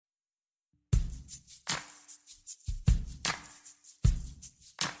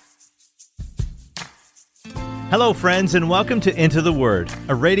Hello, friends, and welcome to Into the Word,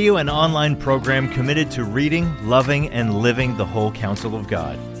 a radio and online program committed to reading, loving, and living the whole counsel of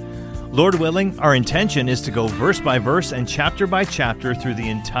God. Lord willing, our intention is to go verse by verse and chapter by chapter through the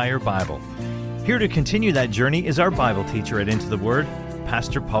entire Bible. Here to continue that journey is our Bible teacher at Into the Word,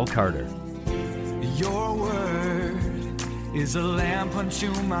 Pastor Paul Carter. Your word is a lamp unto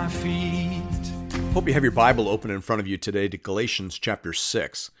my feet. Hope you have your Bible open in front of you today to Galatians chapter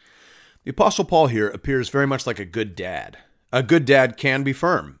 6. The Apostle Paul here appears very much like a good dad. A good dad can be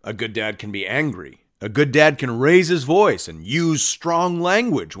firm. A good dad can be angry. A good dad can raise his voice and use strong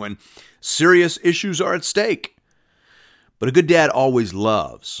language when serious issues are at stake. But a good dad always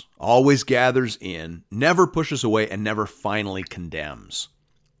loves, always gathers in, never pushes away, and never finally condemns.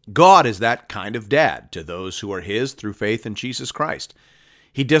 God is that kind of dad to those who are his through faith in Jesus Christ.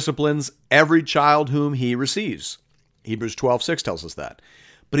 He disciplines every child whom he receives. Hebrews 12:6 tells us that.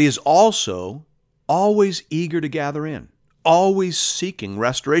 But he is also always eager to gather in, always seeking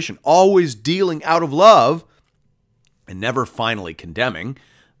restoration, always dealing out of love, and never finally condemning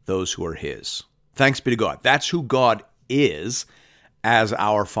those who are his. Thanks be to God. That's who God is as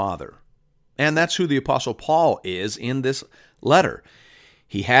our Father. And that's who the Apostle Paul is in this letter.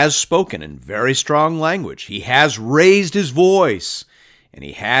 He has spoken in very strong language. He has raised his voice, and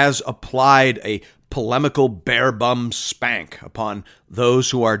he has applied a polemical bare-bum spank upon those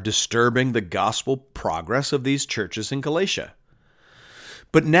who are disturbing the gospel progress of these churches in Galatia.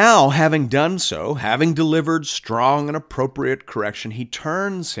 But now, having done so, having delivered strong and appropriate correction, he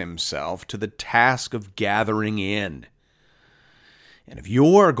turns himself to the task of gathering in. And if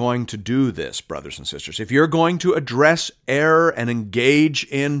you're going to do this, brothers and sisters, if you're going to address error and engage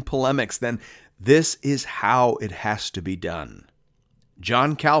in polemics, then this is how it has to be done.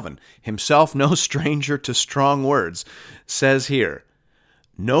 John Calvin, himself no stranger to strong words, says here,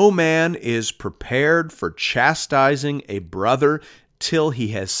 "No man is prepared for chastising a brother till he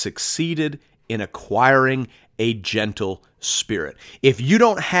has succeeded in acquiring a gentle spirit." If you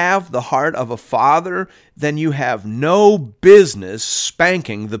don't have the heart of a father, then you have no business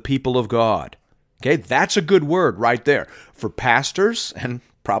spanking the people of God. Okay, that's a good word right there for pastors and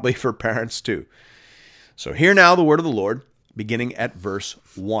probably for parents too. So hear now the word of the Lord, beginning at verse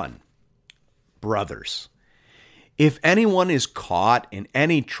 1. Brothers, if anyone is caught in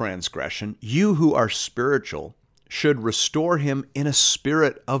any transgression, you who are spiritual should restore him in a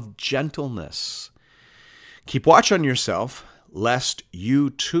spirit of gentleness. Keep watch on yourself, lest you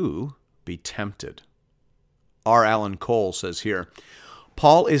too be tempted. R. Alan Cole says here,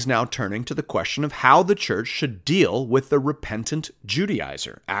 Paul is now turning to the question of how the church should deal with the repentant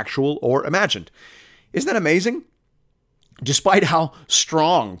Judaizer, actual or imagined. Isn't that amazing? Despite how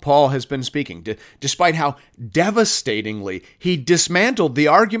strong Paul has been speaking, despite how devastatingly he dismantled the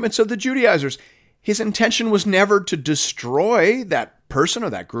arguments of the Judaizers, his intention was never to destroy that person or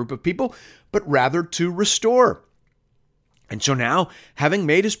that group of people, but rather to restore. And so now, having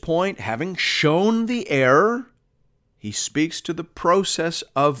made his point, having shown the error, he speaks to the process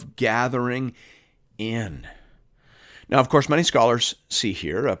of gathering in. Now, of course, many scholars see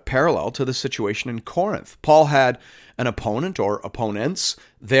here a parallel to the situation in Corinth. Paul had an opponent or opponents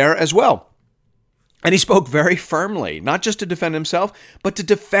there as well. And he spoke very firmly, not just to defend himself, but to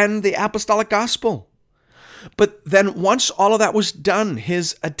defend the apostolic gospel. But then once all of that was done,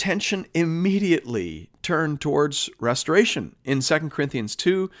 his attention immediately turned towards restoration. In 2 Corinthians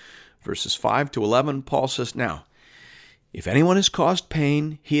 2, verses 5 to 11, Paul says, "Now, if anyone has caused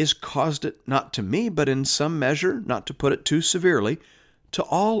pain, he has caused it not to me, but in some measure, not to put it too severely, to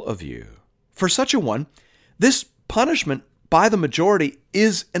all of you. For such a one, this punishment by the majority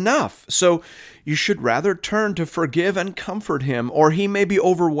is enough. So you should rather turn to forgive and comfort him, or he may be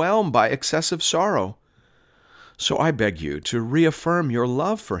overwhelmed by excessive sorrow. So I beg you to reaffirm your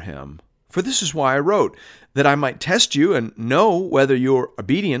love for him. For this is why I wrote, that I might test you and know whether you are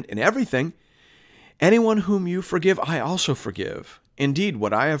obedient in everything. Anyone whom you forgive, I also forgive. Indeed,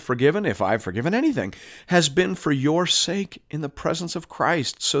 what I have forgiven, if I have forgiven anything, has been for your sake in the presence of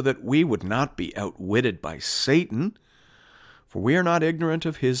Christ, so that we would not be outwitted by Satan, for we are not ignorant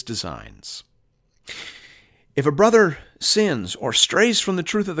of his designs. If a brother sins or strays from the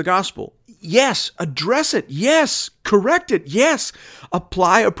truth of the gospel, yes, address it, yes, correct it, yes,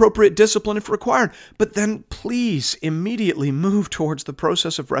 apply appropriate discipline if required, but then please immediately move towards the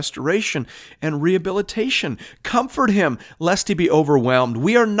process of restoration and rehabilitation. Comfort him, lest he be overwhelmed.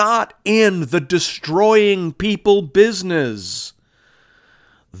 We are not in the destroying people business,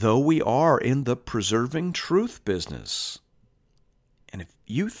 though we are in the preserving truth business. And if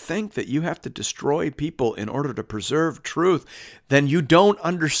you think that you have to destroy people in order to preserve truth, then you don't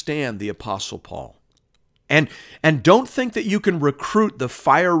understand the Apostle Paul. And don't think that you can recruit the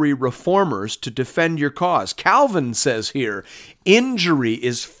fiery reformers to defend your cause. Calvin says here, injury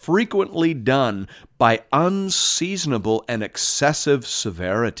is frequently done by unseasonable and excessive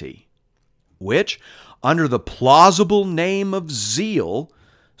severity, which, under the plausible name of zeal,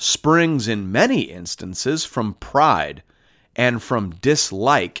 springs in many instances from pride and from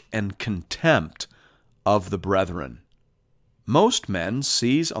dislike and contempt of the brethren. Most men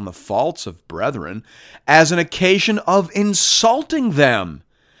seize on the faults of brethren as an occasion of insulting them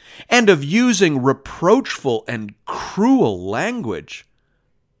and of using reproachful and cruel language.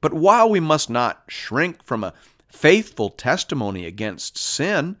 But while we must not shrink from a faithful testimony against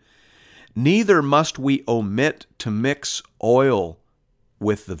sin, neither must we omit to mix oil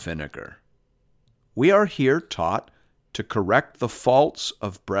with the vinegar. We are here taught to correct the faults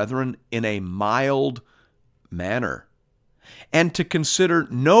of brethren in a mild manner, and to consider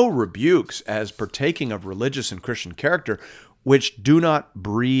no rebukes as partaking of religious and Christian character which do not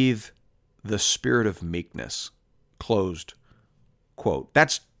breathe the spirit of meekness. Closed quote.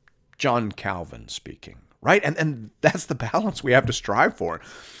 That's John Calvin speaking, right? And that's the balance we have to strive for.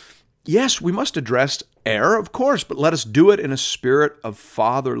 Yes, we must address error, of course, but let us do it in a spirit of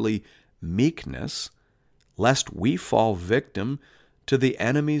fatherly meekness, lest we fall victim to the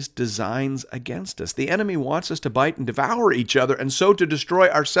enemy's designs against us. The enemy wants us to bite and devour each other and so to destroy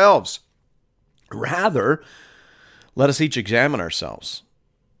ourselves. Rather, let us each examine ourselves,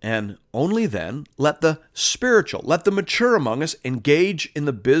 and only then let the spiritual, let the mature among us engage in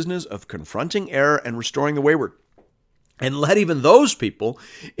the business of confronting error and restoring the wayward. And let even those people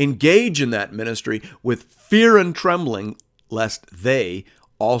engage in that ministry with fear and trembling, lest they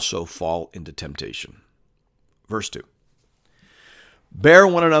also fall into temptation. Verse 2. Bear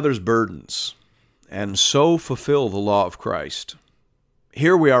one another's burdens, and so fulfill the law of Christ.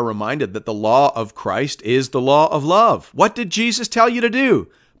 Here we are reminded that the law of Christ is the law of love. What did Jesus tell you to do?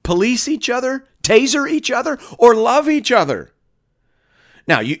 Police each other? Taser each other? Or love each other?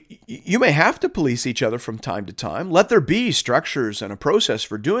 Now, you may have to police each other from time to time. Let there be structures and a process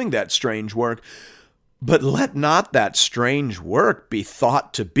for doing that strange work. But let not that strange work be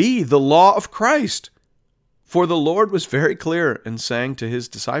thought to be the law of Christ. For the Lord was very clear in saying to his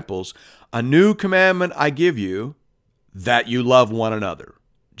disciples, "A new commandment I give you, that you love one another.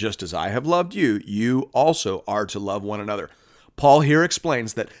 Just as I have loved you, you also are to love one another." Paul here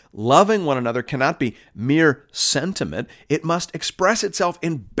explains that loving one another cannot be mere sentiment. It must express itself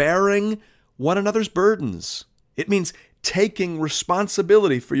in bearing one another's burdens. It means taking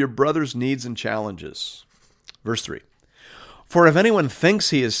responsibility for your brother's needs and challenges. Verse 3. For if anyone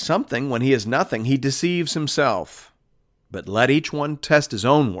thinks he is something when he is nothing, he deceives himself. But let each one test his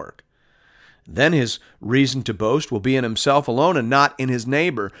own work. Then his reason to boast will be in himself alone and not in his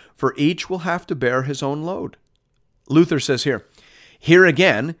neighbor, for each will have to bear his own load. Luther says here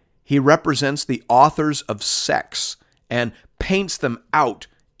again, he represents the authors of sects and paints them out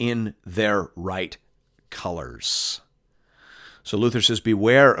in their right colors. So Luther says,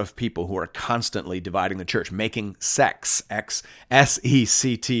 beware of people who are constantly dividing the church, making sects,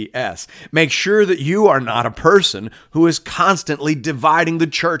 S-E-C-T-S. Make sure that you are not a person who is constantly dividing the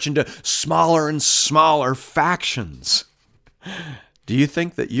church into smaller and smaller factions. Do you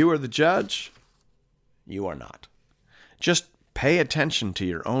think that you are the judge? You are not. Just pay attention to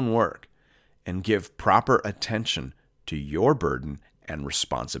your own work and give proper attention to your burden and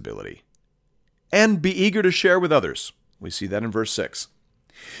responsibility. And be eager to share with others. We see that in verse 6.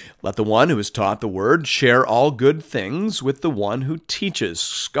 Let the one who is taught the word share all good things with the one who teaches.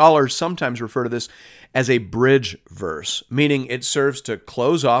 Scholars sometimes refer to this as a bridge verse, meaning it serves to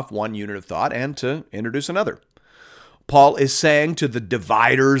close off one unit of thought and to introduce another. Paul is saying to the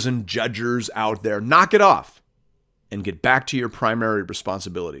dividers and judgers out there, knock it off and get back to your primary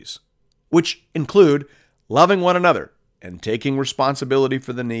responsibilities, which include loving one another and taking responsibility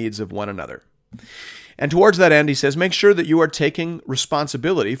for the needs of one another. And towards that end, he says, make sure that you are taking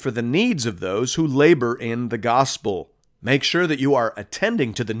responsibility for the needs of those who labor in the gospel. Make sure that you are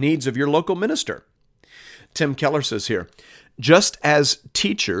attending to the needs of your local minister. Tim Keller says here, just as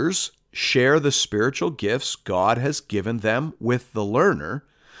teachers share the spiritual gifts God has given them with the learner,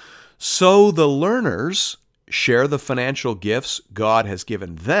 so the learners share the financial gifts God has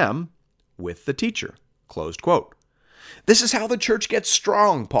given them with the teacher. Closed quote. This is how the church gets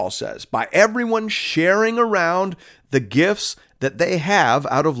strong, Paul says, by everyone sharing around the gifts that they have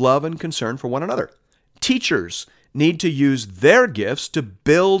out of love and concern for one another. Teachers need to use their gifts to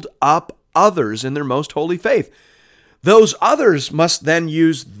build up others in their most holy faith. Those others must then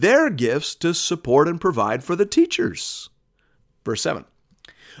use their gifts to support and provide for the teachers. Verse 7.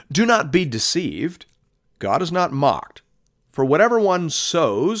 Do not be deceived. God is not mocked. For whatever one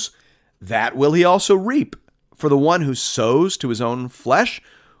sows, that will he also reap. For the one who sows to his own flesh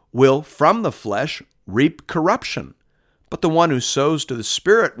will from the flesh reap corruption. But the one who sows to the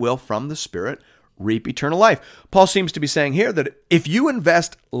Spirit will from the Spirit reap eternal life. Paul seems to be saying here that if you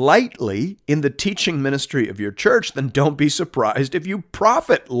invest lightly in the teaching ministry of your church, then don't be surprised if you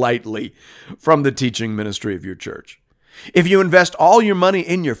profit lightly from the teaching ministry of your church. If you invest all your money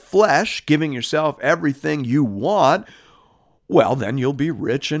in your flesh, giving yourself everything you want, well, then you'll be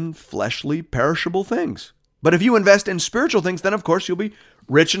rich in fleshly, perishable things. But if you invest in spiritual things, then of course you'll be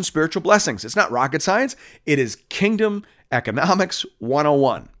rich in spiritual blessings. It's not rocket science. It is Kingdom Economics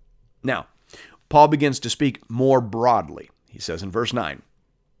 101. Now, Paul begins to speak more broadly. He says in verse 9,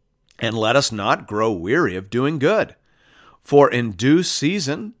 "And let us not grow weary of doing good, for in due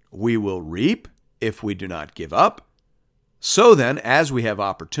season we will reap if we do not give up. So then, as we have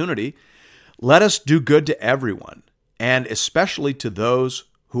opportunity, let us do good to everyone, and especially to those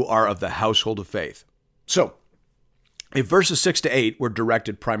who are of the household of faith." So, if verses 6 to 8 were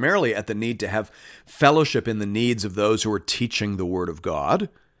directed primarily at the need to have fellowship in the needs of those who are teaching the Word of God,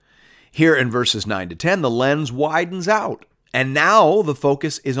 here in verses 9 to 10, the lens widens out. And now the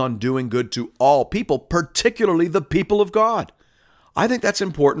focus is on doing good to all people, particularly the people of God. I think that's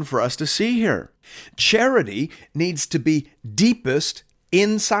important for us to see here. Charity needs to be deepest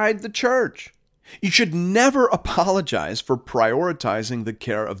inside the church. You should never apologize for prioritizing the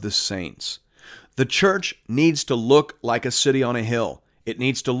care of the saints. The church needs to look like a city on a hill. It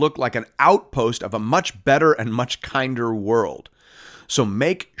needs to look like an outpost of a much better and much kinder world. So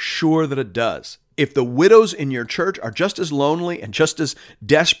make sure that it does. If the widows in your church are just as lonely and just as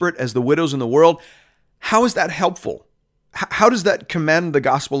desperate as the widows in the world, how is that helpful? How does that commend the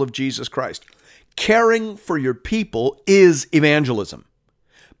gospel of Jesus Christ? Caring for your people is evangelism.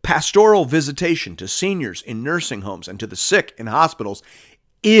 Pastoral visitation to seniors in nursing homes and to the sick in hospitals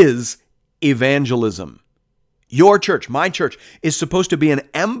is evangelism. Your church, my church, is supposed to be an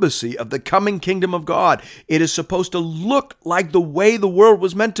embassy of the coming kingdom of God. It is supposed to look like the way the world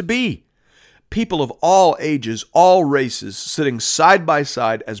was meant to be. People of all ages, all races, sitting side by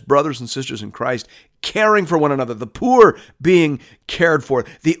side as brothers and sisters in Christ, caring for one another, the poor being cared for,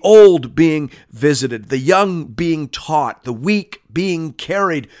 the old being visited, the young being taught, the weak being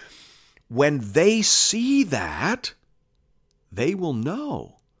carried. When they see that, they will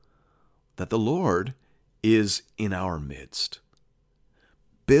know that the Lord is in our midst.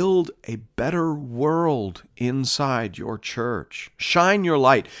 Build a better world inside your church. Shine your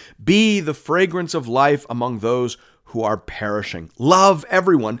light. Be the fragrance of life among those who are perishing. Love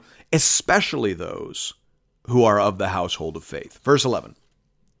everyone, especially those who are of the household of faith. Verse 11.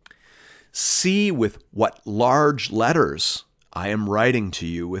 "See with what large letters I am writing to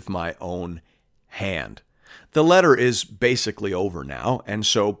you with my own hand." The letter is basically over now, and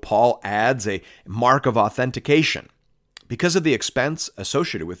so Paul adds a mark of authentication. Because of the expense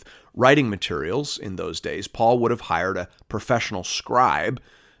associated with writing materials in those days, Paul would have hired a professional scribe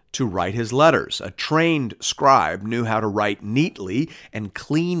to write his letters. A trained scribe knew how to write neatly and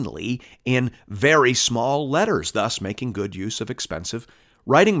cleanly in very small letters, thus making good use of expensive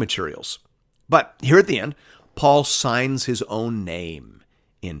writing materials. But here at the end, Paul signs his own name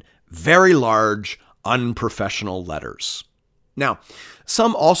in very large, unprofessional letters. Now,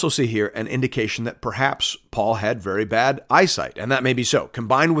 some also see here an indication that perhaps Paul had very bad eyesight, and that may be so.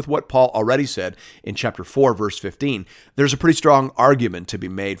 Combined with what Paul already said in chapter 4, verse 15, there's a pretty strong argument to be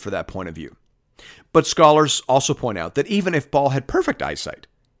made for that point of view. But scholars also point out that even if Paul had perfect eyesight,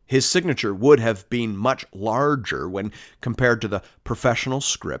 his signature would have been much larger when compared to the professional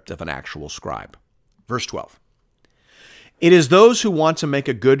script of an actual scribe. Verse 12. "It is those who want to make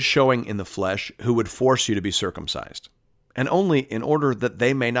a good showing in the flesh who would force you to be circumcised, and only in order that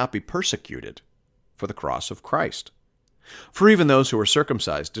they may not be persecuted for the cross of Christ. For even those who are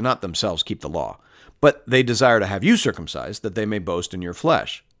circumcised do not themselves keep the law, but they desire to have you circumcised, that they may boast in your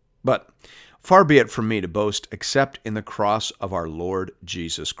flesh. But far be it from me to boast except in the cross of our Lord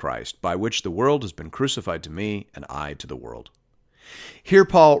Jesus Christ, by which the world has been crucified to me, and I to the world." Here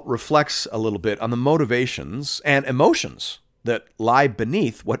Paul reflects a little bit on the motivations and emotions that lie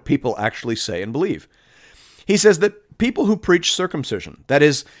beneath what people actually say and believe. He says that people who preach circumcision, that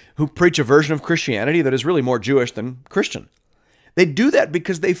is, who preach a version of Christianity that is really more Jewish than Christian, they do that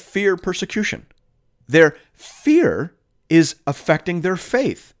because they fear persecution. Their fear is affecting their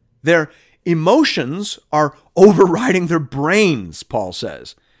faith. Their emotions are overriding their brains, Paul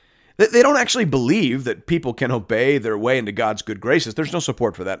says. They don't actually believe that people can obey their way into God's good graces. There's no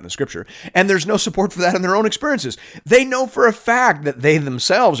support for that in the Scripture, and there's no support for that in their own experiences. They know for a fact that they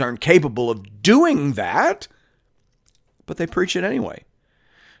themselves aren't capable of doing that, but they preach it anyway,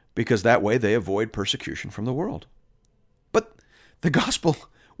 because that way they avoid persecution from the world. But the gospel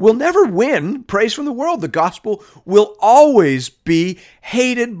will never win praise from the world. The gospel will always be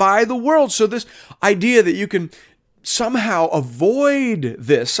hated by the world. So this idea that you can somehow avoid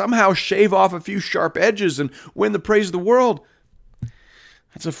this, somehow shave off a few sharp edges and win the praise of the world,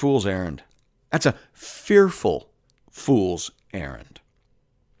 that's a fool's errand. That's a fearful fool's errand.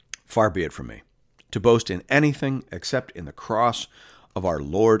 Far be it from me to boast in anything except in the cross of our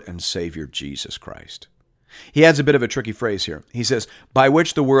Lord and Savior Jesus Christ. He adds a bit of a tricky phrase here. He says, by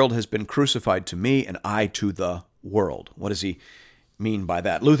which the world has been crucified to me and I to the world. What does he mean by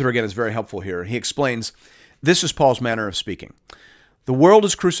that? Luther, again, is very helpful here. He explains, this is Paul's manner of speaking. The world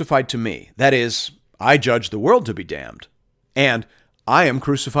is crucified to me. That is, I judge the world to be damned. And I am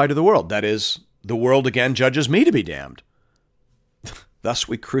crucified to the world. That is, the world again judges me to be damned. Thus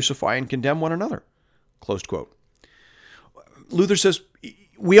we crucify and condemn one another. Closed quote. Luther says,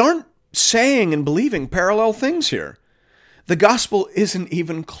 we aren't saying and believing parallel things here. The gospel isn't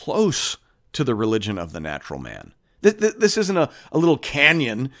even close to the religion of the natural man. This isn't a little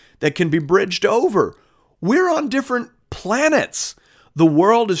canyon that can be bridged over. We're on different planets. The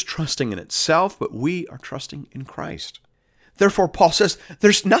world is trusting in itself, but we are trusting in Christ. Therefore, Paul says,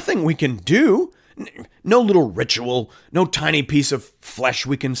 there's nothing we can do, no little ritual, no tiny piece of flesh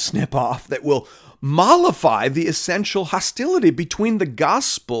we can snip off that will mollify the essential hostility between the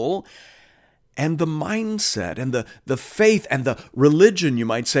gospel and the mindset and the faith and the religion, you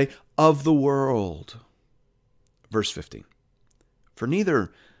might say, of the world. Verse 15, for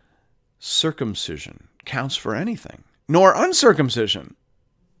neither circumcision counts for anything, nor uncircumcision,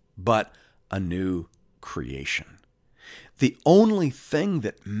 but a new creation. The only thing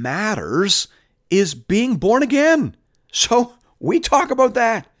that matters is being born again. So we talk about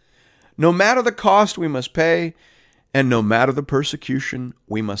that. No matter the cost we must pay, and no matter the persecution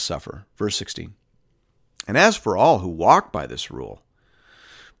we must suffer. Verse 16. And as for all who walk by this rule,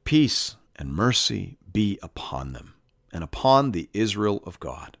 peace and mercy be upon them, and upon the Israel of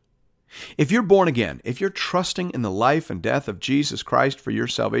God. If you're born again, if you're trusting in the life and death of Jesus Christ for your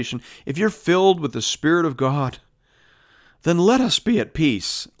salvation, if you're filled with the Spirit of God, then let us be at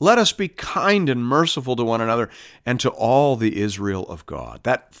peace. Let us be kind and merciful to one another and to all the Israel of God.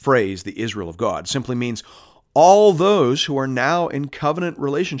 That phrase, the Israel of God, simply means all those who are now in covenant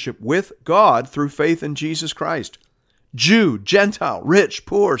relationship with God through faith in Jesus Christ. Jew, Gentile, rich,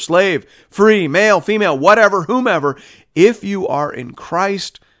 poor, slave, free, male, female, whatever, whomever. If you are in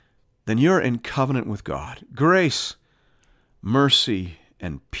Christ, then you're in covenant with God. Grace, mercy,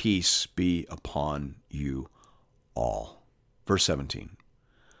 and peace be upon you all. Verse 17,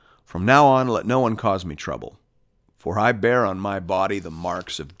 from now on, let no one cause me trouble, for I bear on my body the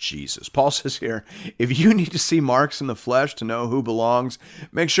marks of Jesus. Paul says here, if you need to see marks in the flesh to know who belongs,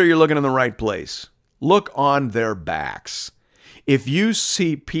 make sure you're looking in the right place. Look on their backs. If you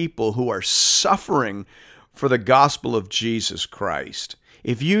see people who are suffering for the gospel of Jesus Christ,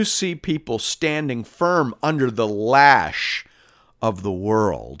 if you see people standing firm under the lash of the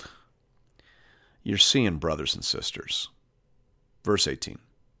world, you're seeing brothers and sisters. Verse 18,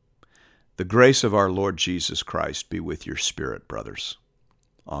 the grace of our Lord Jesus Christ be with your spirit, brothers.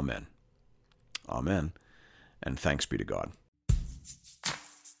 Amen. Amen. And thanks be to God.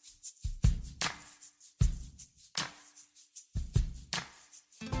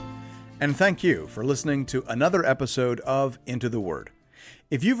 And thank you for listening to another episode of Into the Word.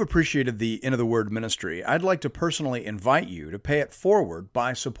 If you've appreciated the Into the Word ministry, I'd like to personally invite you to pay it forward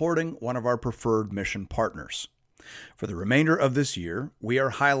by supporting one of our preferred mission partners. For the remainder of this year, we are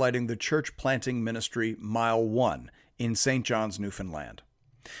highlighting the church planting ministry Mile 1 in St. John's, Newfoundland.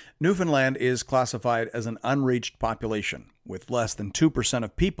 Newfoundland is classified as an unreached population, with less than 2%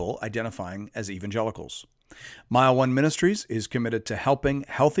 of people identifying as evangelicals. Mile 1 Ministries is committed to helping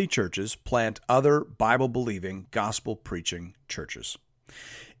healthy churches plant other Bible-believing, gospel-preaching churches.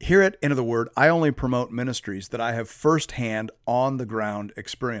 Here at Into the Word, I only promote ministries that I have firsthand, on-the-ground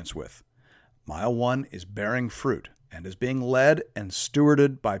experience with. Mile 1 is bearing fruit and is being led and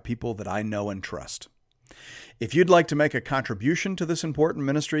stewarded by people that I know and trust. If you'd like to make a contribution to this important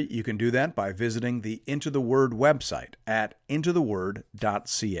ministry, you can do that by visiting the Into the Word website at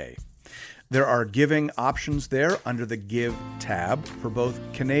intotheword.ca. There are giving options there under the Give tab for both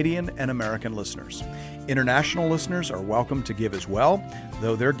Canadian and American listeners. International listeners are welcome to give as well,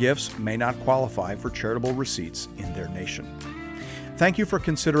 though their gifts may not qualify for charitable receipts in their nation. Thank you for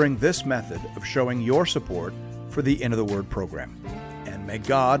considering this method of showing your support for the Into the Word program. And may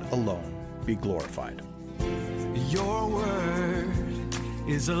God alone be glorified. Your word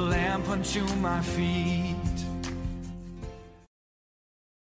is a lamp unto my feet